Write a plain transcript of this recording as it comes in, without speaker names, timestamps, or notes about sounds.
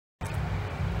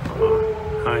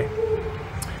Hi.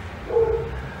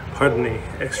 Pardon the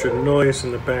extra noise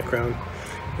in the background.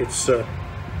 It's the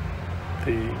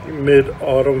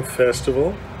Mid-Autumn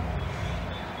Festival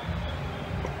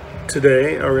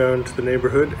today around the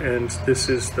neighborhood, and this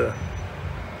is the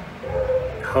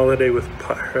holiday with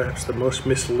perhaps the most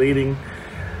misleading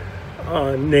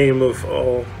name of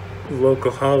all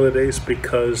local holidays,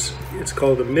 because it's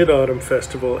called the Mid-Autumn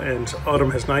Festival and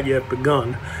autumn has not yet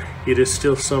begun. It is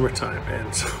still summertime,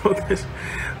 and so it's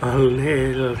a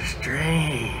little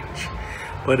strange,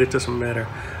 but it doesn't matter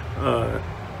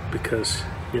because,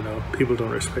 you know, people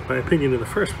don't respect my opinion in the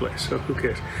first place, so who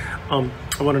cares. I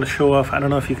wanted to show off, I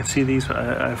don't know if you can see these,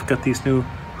 I've got these new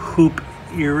hoop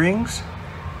earrings,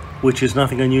 which is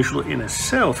nothing unusual in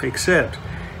itself, except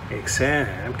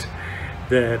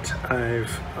that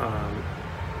I've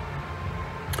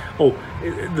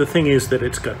the thing is that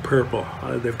it's got purple.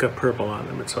 They've got purple on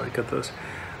them, and so I got those.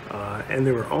 And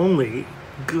they were only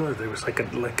good. There was like a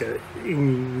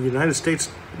in United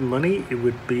States money, it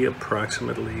would be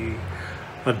approximately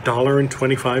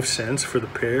 $1.25 for the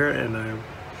pair, and I'm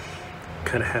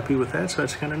kind of happy with that. So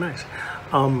that's kind of nice.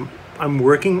 I'm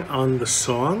working on the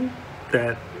song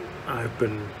that I've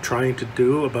been trying to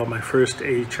do about my first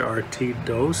HRT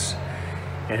dose,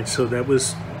 and so that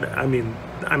was, I mean,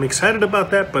 I'm excited about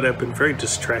that, but I've been very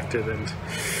distracted, and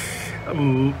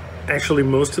actually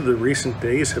most of the recent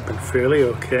days have been fairly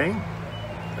okay.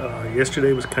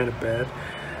 Yesterday was kind of bad,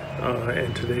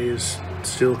 and today is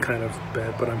still kind of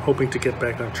bad, but I'm hoping to get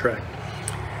back on track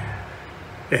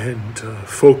and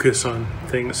focus on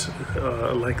things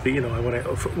like the, you know, I want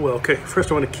to, well, okay, first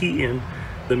I want to key in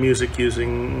the music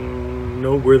using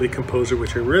Noteworthy Composer,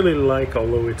 which I really like,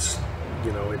 although it's,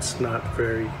 you know, it's not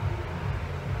very,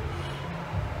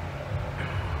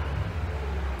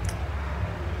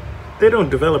 they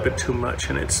don't develop it too much,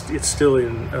 and it's still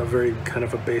in a very kind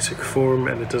of a basic form,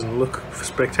 and it doesn't look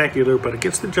spectacular, but it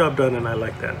gets the job done, and I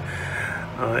like that.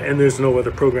 And there's no other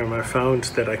program I found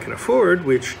that I can afford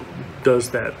which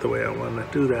does that the way I want to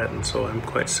do that, and so I'm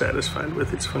quite satisfied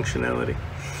with its functionality.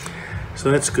 So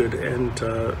that's good, and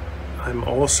I'm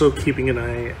also keeping an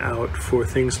eye out for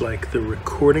things like the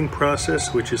recording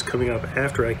process, which is coming up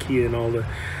after I key in all the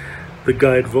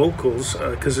guide vocals,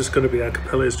 because it's going to be a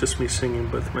cappella. It's just me singing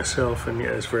with myself and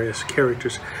as various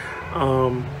characters.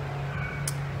 And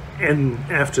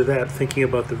after that, thinking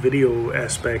about the video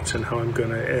aspects and how I'm going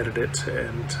to edit it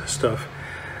and stuff.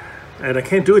 And I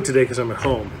can't do it today because I'm at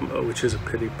home, which is a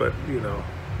pity, but you know,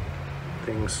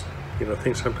 things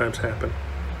sometimes happen.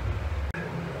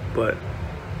 But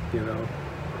you know,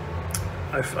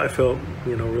 I felt,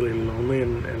 you know, really lonely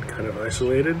and kind of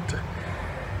isolated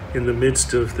in the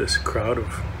midst of this crowd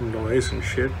of noise and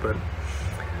shit, but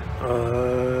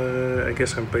I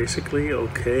guess I'm basically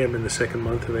okay. I'm in the second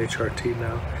month of HRT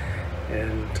now,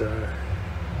 and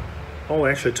oh,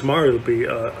 actually tomorrow it'll be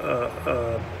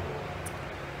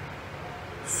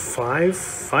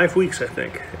 5 weeks, I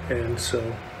think, and so,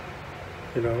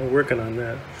 you know, working on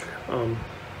that.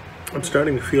 I'm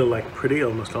starting to feel like pretty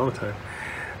almost all the time,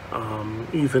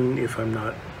 even if I'm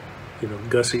not, you know,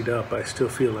 gussied up. I still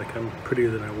feel like I'm prettier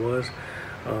than I was.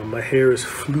 My hair is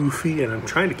floofy, and I'm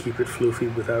trying to keep it floofy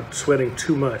without sweating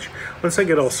too much. Once I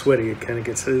get all sweaty, it kind of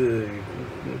gets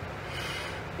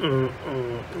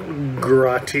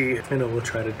grotty. You know, we'll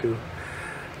try to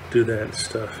do that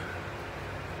stuff.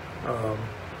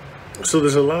 So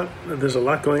there's a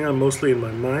lot going on, mostly in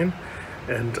my mind,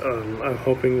 and I'm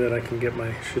hoping that I can get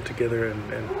my shit together and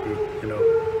be, you know,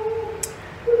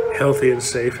 healthy and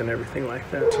safe and everything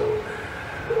like that. So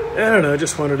I don't know, I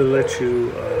just wanted to let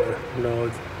you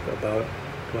know about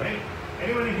what. Hey,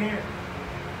 anyone in here?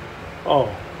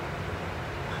 Oh.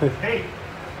 Hey,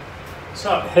 what's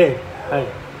up? Hey, hi.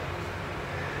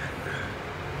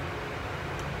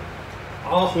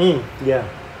 Oh. Yeah,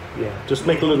 just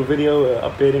make a little video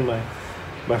updating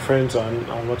my friends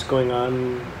on what's going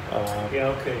on.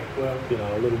 Yeah, okay, well, you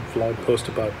know, a little vlog post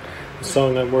about the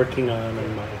song I'm working on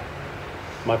and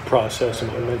my process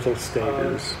and my mental state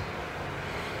is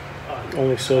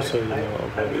only so you know.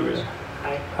 But,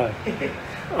 hi.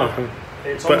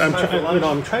 But I'm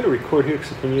trying to record here.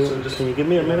 So can you give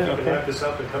me a minute? Okay. Wrap this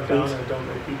up and come down and don't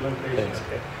keep limitations.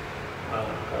 Okay.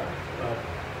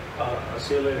 I'll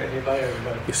see you later. Hey, bye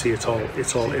everybody. You see, it's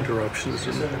all interruptions.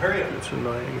 And hurry up. It's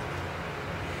annoying.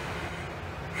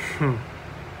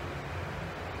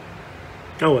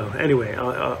 Oh well. Anyway,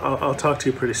 I'll talk to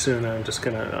you pretty soon. I'm just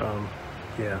gonna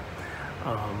hey,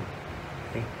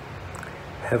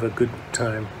 have a good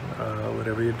time,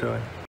 whatever you're doing.